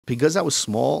Because I was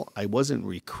small, I wasn't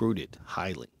recruited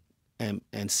highly. And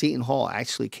Seton Hall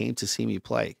actually came to see me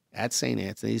play at St.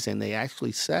 Anthony's, and they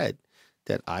actually said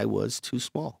that I was too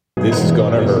small. This is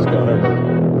gonna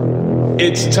hurt.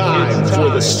 It's time for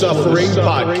the Suffering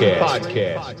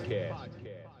Podcast.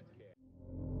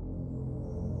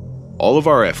 All of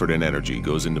our effort and energy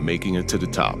goes into making it to the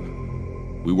top.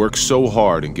 We work so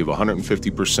hard and give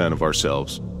 150% of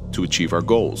ourselves to achieve our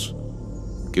goals.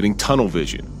 Getting tunnel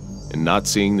vision and not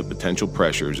seeing the potential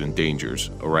pressures and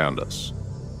dangers around us.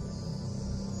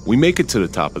 We make it to the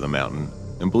top of the mountain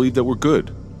and believe that we're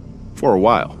good for a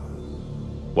while.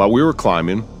 While we were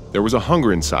climbing, there was a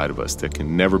hunger inside of us that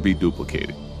can never be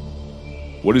duplicated.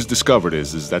 What is discovered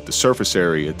is that the surface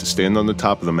area to stand on the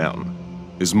top of the mountain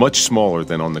is much smaller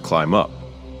than on the climb up.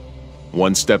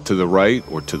 One step to the right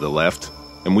or to the left,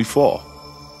 and we fall.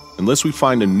 Unless we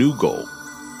find a new goal,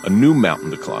 a new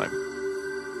mountain to climb.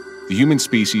 The human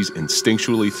species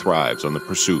instinctually thrives on the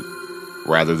pursuit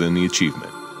rather than the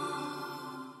achievement.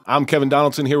 I'm Kevin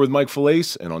Donaldson here with Mike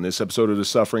Failace, and on this episode of the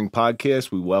Suffering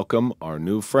Podcast, we welcome our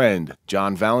new friend,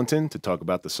 John Valentin, to talk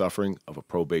about the suffering of a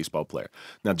pro baseball player.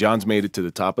 Now, John's made it to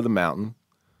the top of the mountain,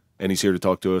 and he's here to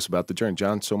talk to us about the journey.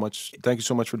 John, thank you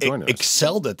so much for joining us.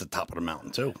 Excelled at the top of the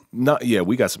mountain, too.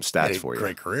 We got some stats for you.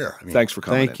 Great career. Thanks for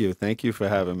coming in. Thank you for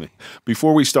having me.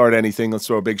 Before we start anything, let's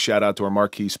throw a big shout out to our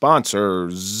marquee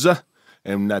sponsors,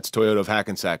 and that's Toyota of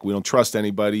Hackensack. We don't trust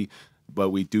anybody,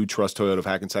 but we do trust Toyota of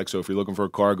Hackensack. So if you're looking for a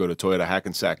car, go to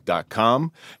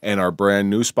toyotahackensack.com. And our brand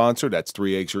new sponsor, that's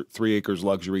 3 Acres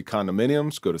Luxury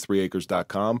Condominiums. Go to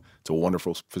 3acres.com. It's a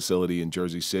wonderful facility in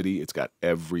Jersey City. It's got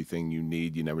everything you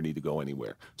need. You never need to go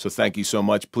anywhere. So thank you so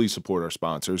much. Please support our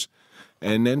sponsors.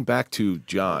 And then back to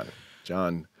John.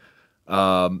 John,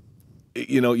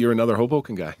 you're another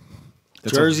Hoboken guy.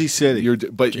 Jersey City.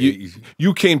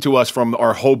 You came to us from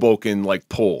our Hoboken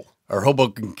pull. Our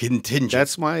Hoboken contingent.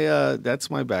 That's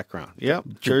my background. Yep.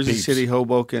 Jersey City,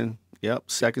 Hoboken. Yep.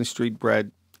 2nd Street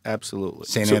bred. Absolutely.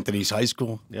 St. Anthony's High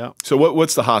School. Yeah. So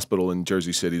what's the hospital in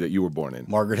Jersey City that you were born in?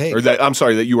 Margaret Haig. Or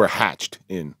that you were hatched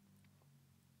in.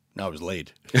 No, I was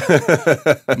laid.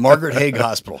 Margaret Haig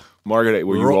Hospital. Margaret Haig.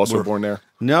 Were you also born there?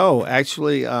 No,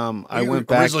 actually, I went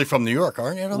back. Originally from New York,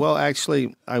 aren't you? Well,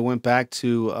 actually, I went back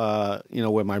to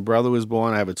where my brother was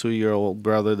born. I have a 2-year-old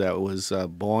brother that was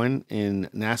born in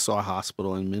Nassau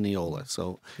Hospital in Mineola.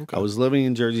 So I was living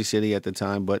in Jersey City at the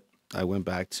time, but I went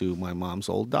back to my mom's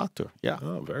old doctor. Yeah.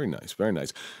 Oh, very nice, very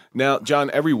nice. Now,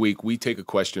 John, every week we take a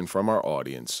question from our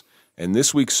audience. And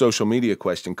this week's social media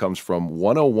question comes from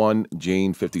 101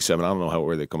 Jane 57. I don't know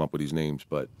where they come up with these names,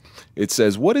 but it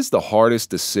says, what is the hardest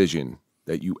decision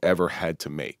that you ever had to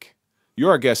make?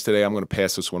 You're our guest today. I'm going to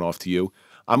pass this one off to you.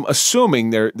 I'm assuming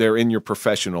they're in your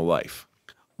professional life.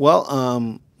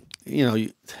 Well,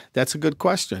 that's a good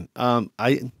question.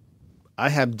 I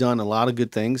have done a lot of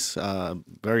good things.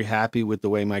 Very happy with the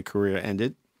way my career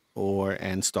ended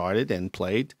and started and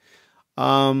played.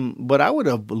 But I would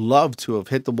have loved to have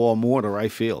hit the ball more to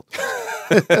right field.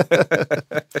 You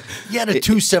had a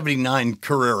 279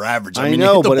 career average. I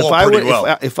know, but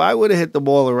if I would have hit the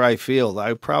ball to right field,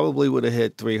 I probably would have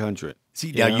hit 300.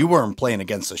 See, now you weren't playing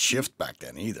against a shift back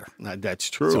then either. That's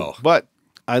true. But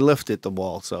I lifted the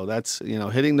ball, so that's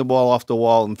hitting the ball off the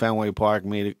wall in Fenway Park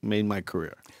made my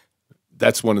career.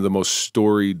 That's one of the most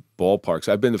storied ballparks.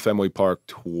 I've been to Fenway Park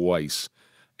twice.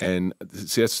 And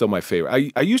see, that's still my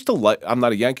favorite. I used to like, I'm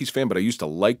not a Yankees fan, but I used to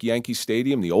like Yankee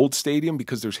Stadium, the old stadium,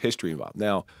 because there's history involved.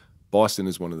 Now, Boston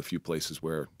is one of the few places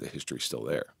where the history's still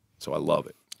there. So I love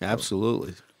it.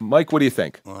 Absolutely. Mike, what do you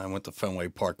think? Well, I went to Fenway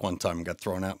Park one time and got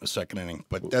thrown out in the 2nd inning,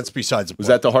 but that's besides the point. Was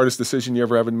that the hardest decision you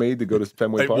ever made to go to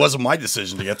Fenway Park? It wasn't my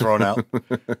decision to get thrown out.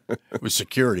 It was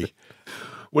security.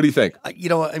 What do you think?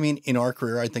 In our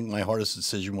career, I think my hardest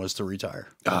decision was to retire.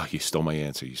 Ah, you stole my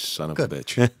answer, you son of a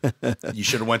bitch. You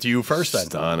should have went to you first then.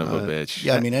 Son of a bitch.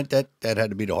 Yeah, that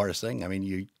had to be the hardest thing.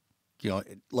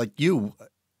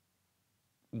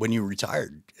 When you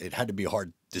retired, it had to be a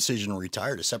hard decision to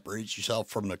retire, to separate yourself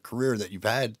from the career that you've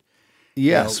had.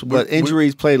 Yes, but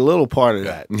injuries played a little part of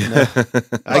that.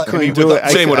 I couldn't do it.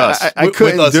 Same with us. I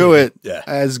couldn't do it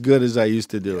as good as I used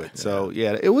to do it. So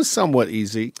it was somewhat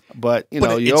easy, but you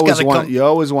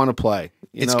always want to play.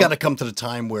 It's got to come to the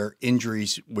time where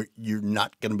injuries, where you're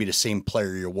not going to be the same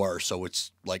player you were. So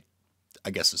it's like,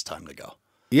 I guess it's time to go.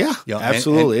 Yeah,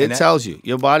 absolutely. It tells you.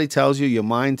 Your body tells you. Your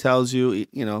mind tells you.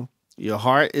 Your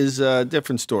heart is a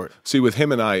different story. See, with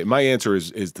him and I, my answer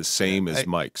is the same as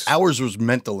Mike's. Ours was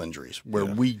mental injuries where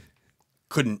we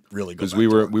couldn't really go. Because we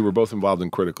were both involved in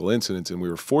critical incidents, and we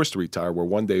were forced to retire. Where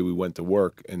one day we went to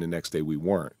work, and the next day we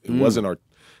weren't. It wasn't our.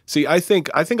 See, I think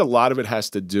a lot of it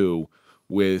has to do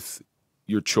with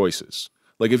your choices.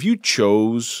 Like if you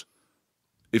chose,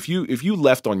 if you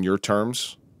left on your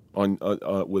terms, on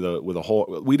with a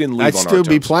whole, we didn't leave. I'd on still our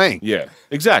be terms. playing. Yeah,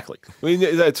 exactly. I mean,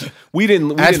 we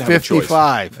didn't At have a choice.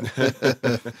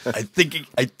 55.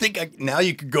 I think now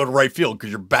you could go to right field because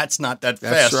your bat's not that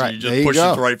That's fast. So right. you There just you push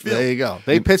go. it to right field. There you go.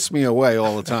 They pitched me away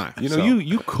all the time. You know,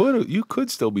 so. you could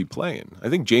still be playing. I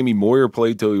think Jamie Moyer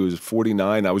played till he was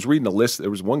 49. I was reading a list. There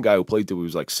was one guy who played till he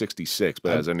was like 66, but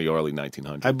that was in the early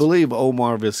 1900s. I believe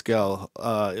Omar Vizquel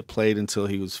played until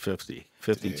he was 50,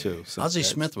 52. Yeah. So Ozzie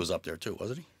Smith was up there too,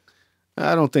 wasn't he?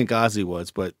 I don't think Ozzie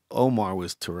was, but Omar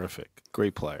was terrific.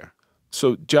 Great player.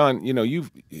 So, John, you know,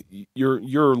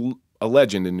 you're a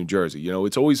legend in New Jersey. You know,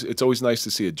 it's always nice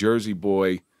to see a Jersey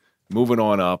boy moving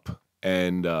on up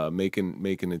and making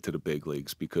it to the big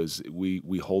leagues, because we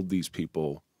hold these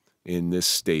people in this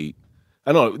state.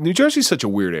 I don't know. New Jersey's such a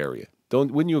weird area.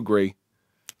 Wouldn't you agree?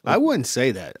 I wouldn't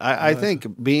say that. I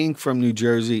think being from New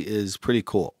Jersey is pretty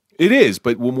cool. It is,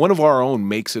 but when one of our own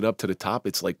makes it up to the top,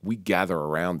 it's like we gather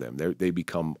around them. They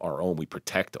become our own. We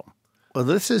protect them. Well,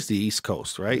 this is the East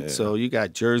Coast, right? Yeah. So you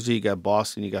got Jersey, you got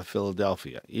Boston, you got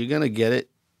Philadelphia. You're going to get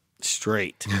it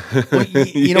straight. Well,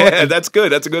 you know Yeah, what? that's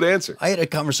good. That's a good answer. I had a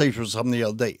conversation with someone the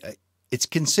other day. It's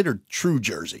considered true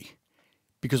Jersey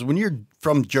because when you're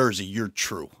from Jersey, you're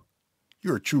true.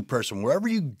 You're a true person. Wherever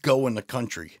you go in the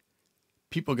country,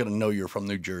 people are going to know you're from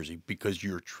New Jersey because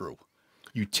you're true.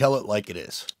 You tell it like it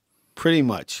is. Pretty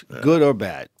much, good or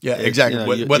bad. Yeah, exactly.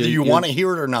 You know, Whether you want to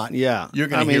hear it or not, yeah. you're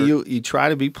going to I hear mean, it. you try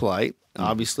to be polite.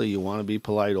 Obviously, you want to be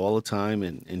polite all the time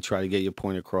and try to get your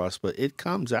point across, but it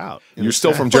comes out. You're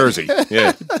still from Jersey.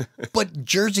 Yeah. But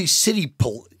Jersey City,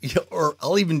 or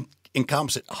I'll even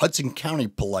encompass it, Hudson County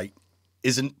polite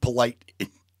isn't polite.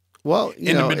 Well,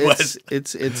 in the Midwest.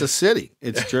 it's a city.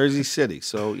 It's Jersey City,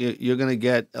 so you're going to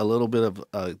get a little bit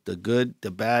of the good,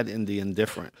 the bad, and the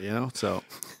indifferent. You know, so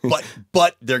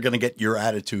But they're going to get your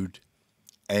attitude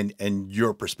and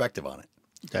your perspective on it.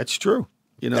 that's true.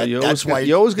 You know, you're That's always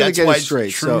going to that's get why it it's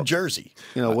straight. True So, Jersey.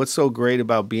 you know, what's so great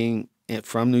about being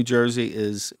from New Jersey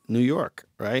is New York,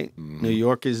 right? New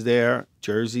York is there,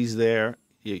 Jersey's there.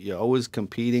 You're always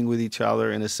competing with each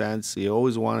other in a sense. You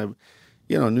always want to.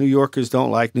 You know, New Yorkers don't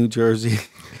like New Jersey.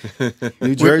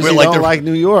 New Jersey don't like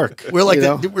New York. We're like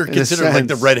in we're a considered like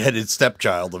the sense. redheaded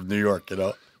stepchild of New York, you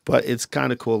know. But it's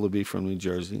kind of cool to be from New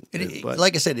Jersey. But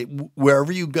Like I said,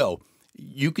 wherever you go,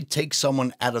 you could take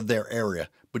someone out of their area,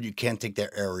 but you can't take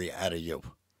their area out of you.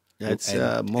 that's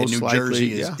And most New likely. Jersey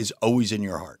Yeah. is always in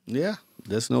your heart. Yeah,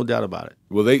 there's no doubt about it.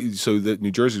 Well,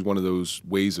 New Jersey is one of those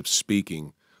ways of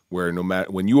speaking where no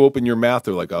matter when you open your mouth,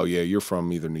 they're like, "Oh yeah, you're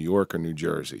from either New York or New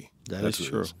Jersey." That That's is what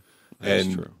it true. is. That's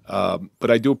And true. but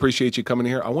I do appreciate you coming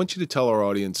here. I want you to tell our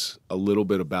audience a little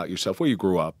bit about yourself, where you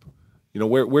grew up. You know,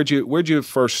 where'd you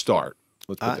first start?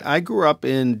 Let's put that. I grew up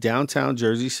in downtown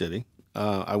Jersey City.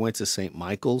 I went to St.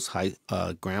 Michael's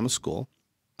Grammar School,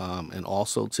 and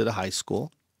also to the high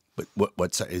school. But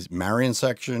what's is Marion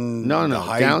section? No, the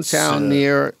Heights, downtown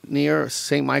near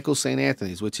St. Michael's, St.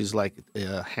 Anthony's, which is like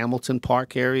Hamilton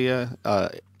Park area,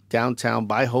 downtown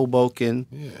by Hoboken.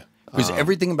 Yeah. Because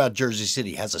everything about Jersey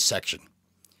City has a section.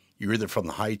 You're either from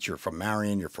the Heights, you're from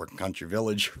Marion, you're from Country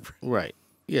Village. Right.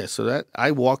 Yeah. So that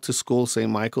I walked to school,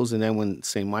 St. Michael's, and then when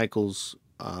St. Michael's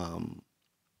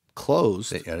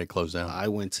closed, They closed down. I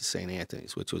went to St.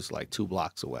 Anthony's, which was like 2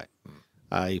 blocks away.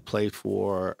 I played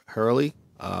for Hurley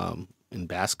in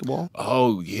basketball.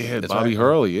 Oh yeah, That's Bobby right.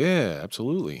 Hurley. Yeah,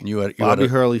 absolutely. You had Bobby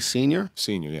Hurley Sr.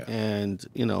 Senior, yeah. and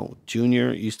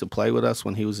Junior used to play with us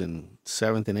when he was in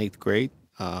 7th and 8th grade.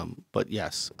 But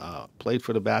yes, played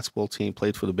for the basketball team,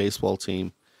 played for the baseball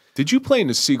team. Did you play in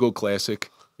the Seagull Classic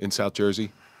in South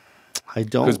Jersey? I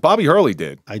Because don't. Bobby Hurley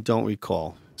did. I don't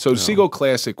recall. So the Seagull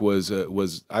Classic was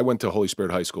I went to Holy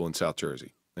Spirit High School in South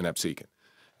Jersey in Absecon,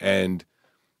 and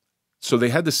so they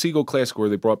had the Seagull Classic where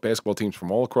they brought basketball teams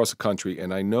from all across the country.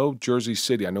 And I know Jersey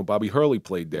City. I know Bobby Hurley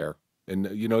played there, and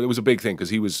it was a big thing because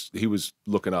he was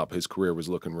looking up. His career was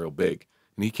looking real big,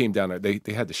 and he came down there.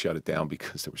 They had to shut it down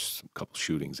because there was a couple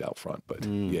shootings out front. But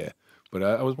yeah, but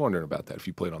I was wondering about that if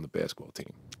you played on the basketball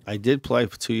team. I did play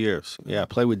for 2 years. Yeah, I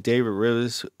played with David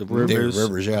Rivers. David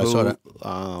Rivers, yeah, I saw that.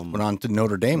 Went on to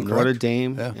Notre Dame, correct? Notre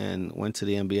Dame, Yeah. and went to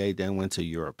the NBA. Then went to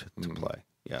Europe to play.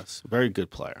 Yes, very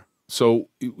good player. So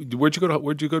where'd you go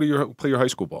to play your high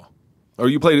school ball? Or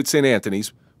you played at St.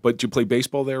 Anthony's, but did you play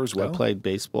baseball there as well? I played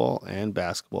baseball and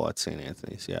basketball at St.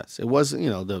 Anthony's. Yes, it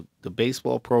wasn't. The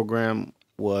baseball program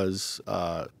was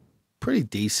pretty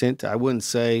decent. I wouldn't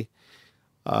say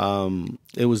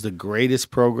it was the greatest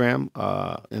program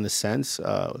in a sense.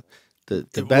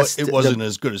 it best. It wasn't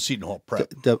as good as Seton Hall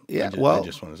Prep. I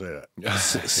just want to say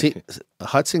that.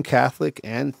 Hudson Catholic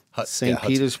and St.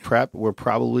 Peter's Hudson. Prep were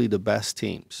probably the best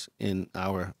teams in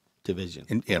our division.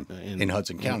 In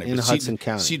Hudson County. In Hudson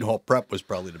County. Seton Hall Prep was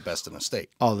probably the best in the state.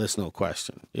 Oh, there's no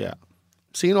question. Yeah.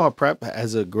 Seton Hall Prep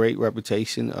has a great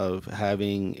reputation of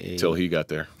having Till he got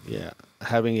there. Yeah.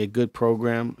 Having a good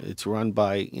program. It's run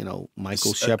by,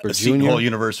 Michael Shepard Jr. Seton Hall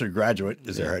University graduate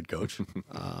is their head coach.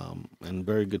 And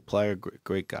very good player,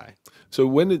 great guy. So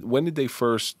when did they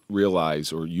first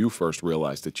realize, or you first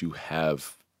realized, that you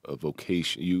have a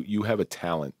vocation, you have a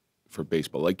talent for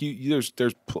baseball? Like there's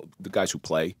the guys who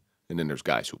play, and then there's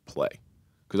guys who play.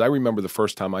 Because I remember the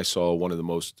first time I saw one of the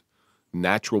most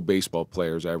natural baseball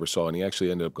players I ever saw, and he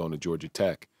actually ended up going to Georgia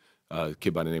Tech, a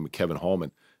kid by the name of Kevin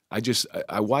Hallman.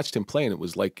 I watched him play, and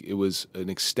it was an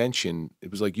extension.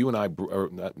 It was like you and I, or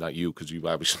not you, because you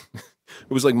obviously, it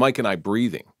was like Mike and I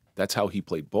breathing. That's how he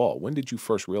played ball. When did you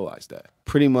first realize that?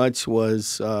 Pretty much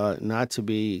was not to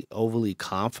be overly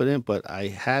confident, but I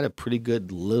had a pretty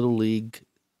good little league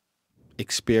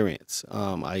experience.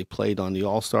 I played on the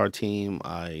All-Star team.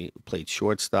 I played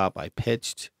shortstop. I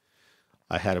pitched.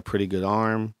 I had a pretty good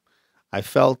arm. I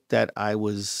felt that I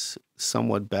was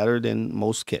somewhat better than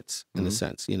most kids in a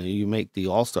sense. You make the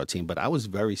All-Star team, but I was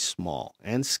very small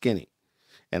and skinny.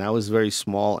 And I was very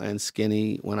small and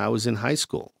skinny when I was in high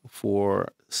school for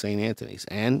St. Anthony's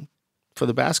and for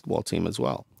the basketball team as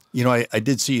well. I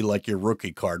did see like your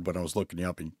rookie card when I was looking you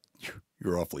up, and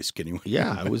you're awfully skinny.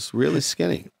 Yeah, I was really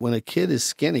skinny. When a kid is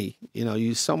skinny,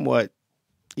 you somewhat,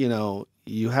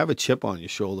 you have a chip on your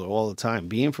shoulder all the time.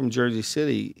 Being from Jersey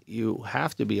City, you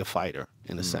have to be a fighter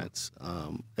in a sense.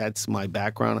 That's my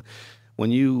background.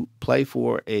 When you play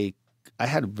I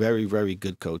had very, very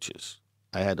good coaches.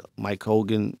 I had Mike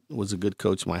Hogan was a good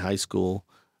coach in my high school.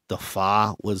 The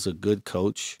Fa was a good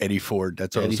coach. Eddie Ford,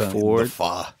 that's what Eddie I'm saying. Ford. The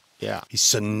Fa. Yeah. He's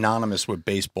synonymous with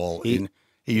baseball. He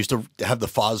used to have the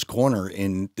Fa's Corner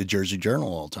in the Jersey Journal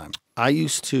all the time. I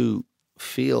used to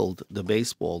field the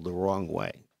baseball the wrong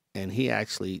way. And he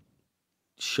actually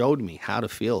showed me how to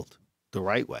field the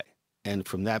right way. And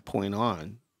from that point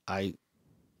on, I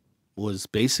was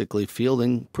basically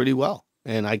fielding pretty well.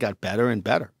 And I got better and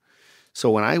better. So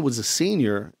when I was a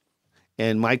senior,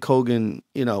 and Mike Hogan,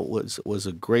 was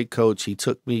a great coach, he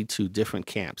took me to different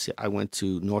camps. I went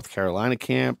to North Carolina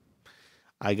camp.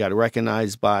 I got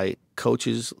recognized by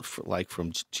coaches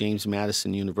from James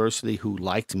Madison University who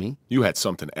liked me. You had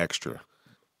something extra.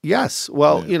 Yes.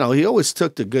 Well, he always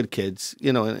took the good kids,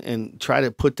 and try to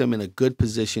put them in a good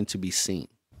position to be seen.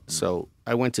 So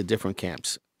I went to different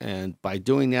camps. And by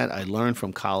doing that, I learned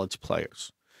from college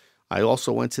players. I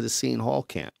also went to the Seton Hall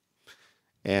camp,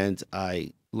 and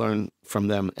I learned from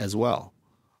them as well.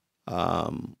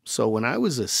 So when I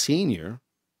was a senior,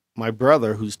 my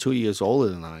brother, who's 2 years older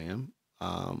than I am,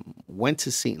 went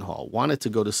to Seton Hall, wanted to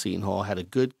go to Seton Hall, had a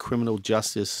good criminal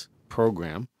justice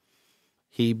program.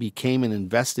 He became an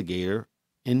investigator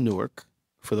in Newark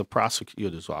for the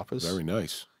prosecutor's office. Very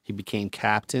nice. He became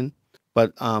captain,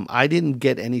 but I didn't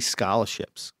get any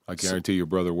scholarships. I guarantee your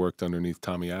brother worked underneath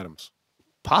Tommy Adams.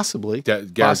 Possibly.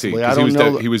 Guarantee. I don't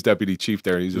know. He was deputy chief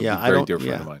there. He's a very dear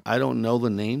friend of mine. I don't know the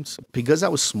names. Because I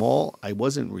was small, I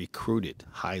wasn't recruited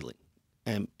highly.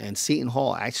 And Seton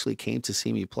Hall actually came to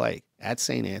see me play at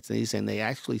St. Anthony's, and they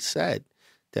actually said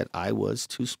that I was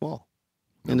too small,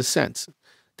 in a sense,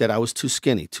 that I was too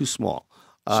skinny, too small.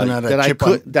 So now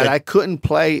I couldn't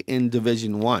play in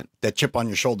Division I. That chip on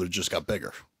your shoulder just got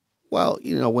bigger. Well,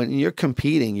 when you're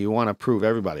competing, you want to prove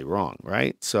everybody wrong,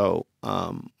 right? So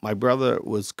my brother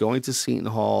was going to Seton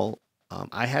Hall.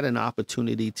 I had an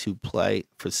opportunity to play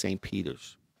for St.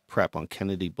 Peter's Prep on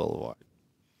Kennedy Boulevard.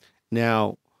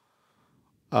 Now,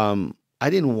 I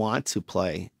didn't want to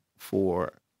play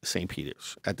for St.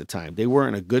 Peter's at the time. They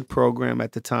weren't a good program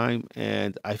at the time,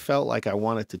 and I felt like I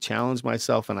wanted to challenge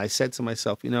myself, and I said to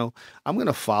myself, I'm going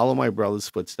to follow my brother's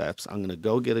footsteps. I'm going to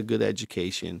go get a good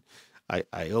education.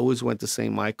 I always went to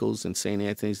St. Michael's and St.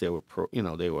 Anthony's. They were,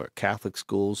 they were Catholic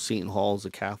schools. Seton Hall's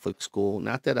a Catholic school.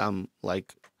 Not that I'm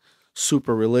like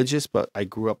super religious, but I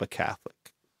grew up a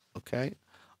Catholic. Okay.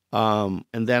 And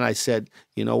then I said,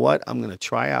 you know what? I'm going to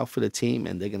try out for the team,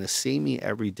 and they're going to see me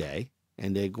every day,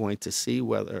 and they're going to see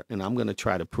and I'm going to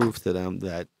try to prove to them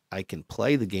that I can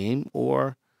play the game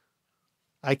or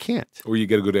I can't. Or you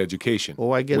get a good education.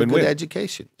 Or I get a good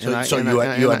education. You had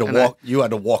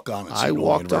to walk on. I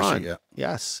walked on. Yeah.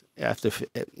 Yes. After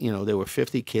there were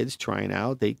 50 kids trying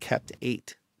out, they kept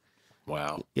 8.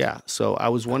 Wow. Yeah. So I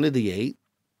was one of the 8.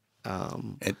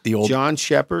 John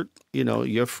Shepard,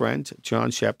 your friend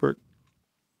John Shepard,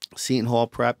 Seton Hall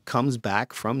Prep, comes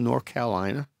back from North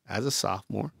Carolina as a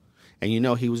sophomore, And you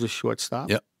know he was a shortstop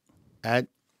Yep. at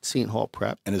Seton Hall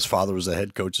Prep. And his father was the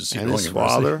head coach at Seton And Hall his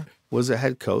University. father was a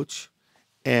head coach.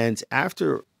 And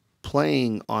after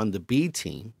playing on the B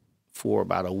team for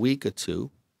about a week or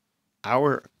two,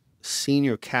 our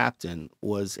senior captain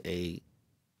was a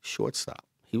shortstop.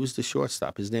 He was the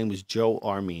shortstop. His name was Joe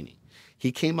Armini.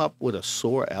 He came up with a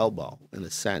sore elbow in a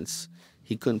sense.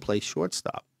 He couldn't play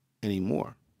shortstop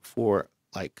anymore for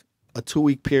like a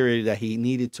 2-week period that he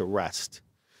needed to rest.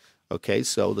 Okay,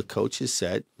 so the coaches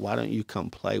said, why don't you come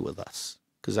play with us?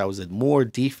 Because I was a more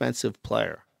defensive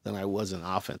player than I was an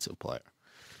offensive player.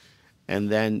 And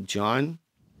then John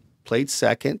played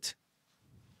second.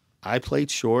 I played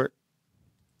short.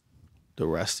 The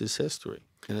rest is history,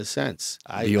 in a sense.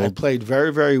 I played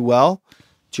very, very well.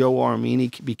 Joe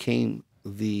Armini became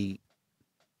the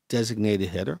designated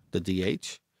hitter, the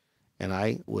DH, and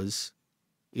I was,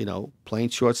 playing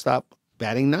shortstop,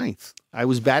 batting ninth. I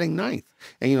was batting ninth,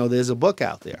 and there's a book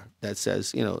out there that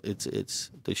says, it's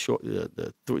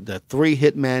the three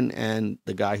hit men and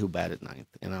the guy who batted ninth,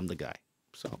 and I'm the guy.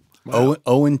 So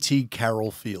Owen T.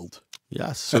 Carroll Field.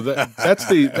 yes, So that's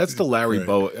the Larry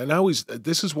Bowa, and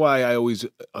this is why I always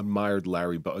admired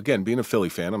Larry Bowa. Again, being a Philly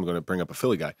fan, I'm going to bring up a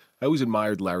Philly guy. I always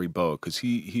admired Larry Bowa because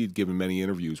he had given many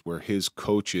interviews where his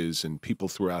coaches and people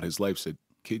throughout his life said,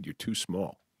 "Kid, you're too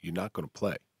small. You're not going to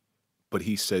play." But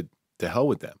he said, "To hell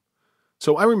with them."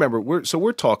 So I remember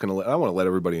we're talking a little. I want to let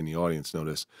everybody in the audience know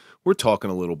this. We're talking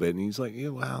a little bit, and he's like, "Yeah,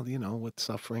 well, with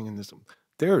suffering and this."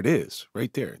 There it is,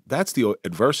 right there. That's the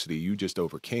adversity you just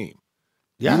overcame.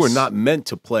 yes. You were not meant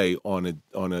to play on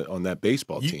that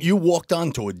baseball team. You walked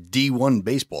onto a D1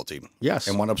 baseball team. Yes.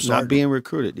 And went up Not starting. being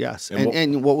recruited, yes.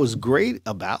 And what was great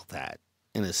about that,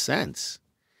 in a sense,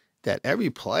 that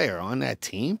every player on that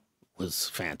team was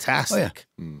fantastic.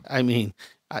 Oh, yeah. I mean,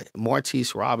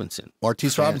 Martise Robinson.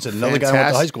 Martise Robinson, another guy I went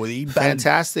to high school with. He batted,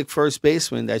 Fantastic first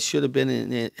baseman that should have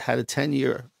been had a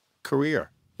 10-year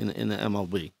career in the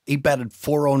MLB. he batted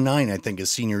 409, I think,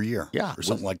 his senior year. Yeah. Or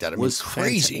something like that. I mean, it's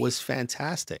crazy. Was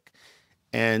fantastic.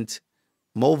 And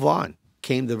Mo Vaughn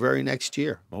came the very next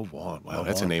year. Mo Vaughn. Wow,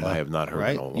 that's a name I have not heard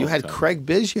Right? in a long You had time. Craig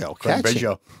Biggio Craig catching.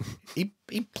 Biggio.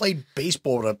 He played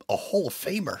baseball with a Hall of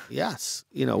Famer. Yes.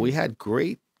 We had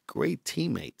great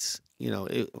teammates.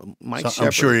 Mike So Shepard.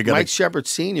 I'm sure you got Mike Shepard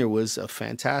Sr. was a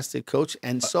fantastic coach,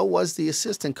 and so was the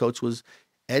assistant coach was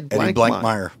Ed Eddie Blankmeyer.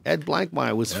 Blankmeyer. Ed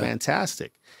Blankmeyer was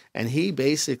fantastic, and he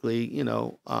basically,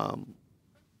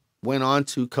 went on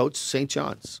to coach St.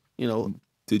 John's.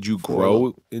 Did you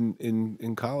grow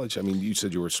in college? I mean, you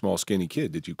said you were a small, skinny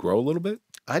kid. Did you grow a little bit?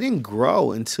 I didn't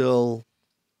grow until,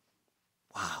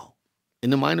 in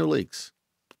the minor leagues.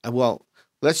 Well,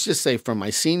 let's just say from my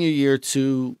senior year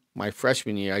to my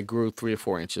freshman year, I grew 3 or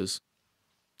 4 inches,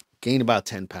 gained about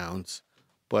 10 pounds,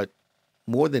 but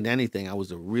more than anything, I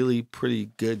was a really pretty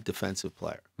good defensive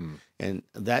player. And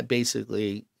that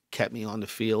basically kept me on the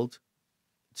field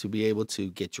to be able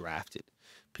to get drafted.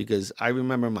 Because I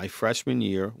remember my freshman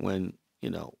year when,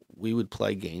 we would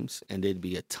play games and there'd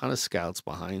be a ton of scouts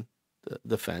behind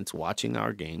the fence watching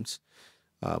our games,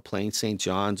 playing St.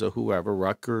 John's or whoever,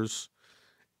 Rutgers.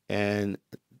 And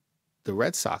the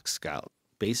Red Sox scout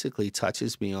basically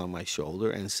touches me on my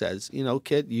shoulder and says,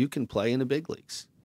 kid, you can play in the big leagues.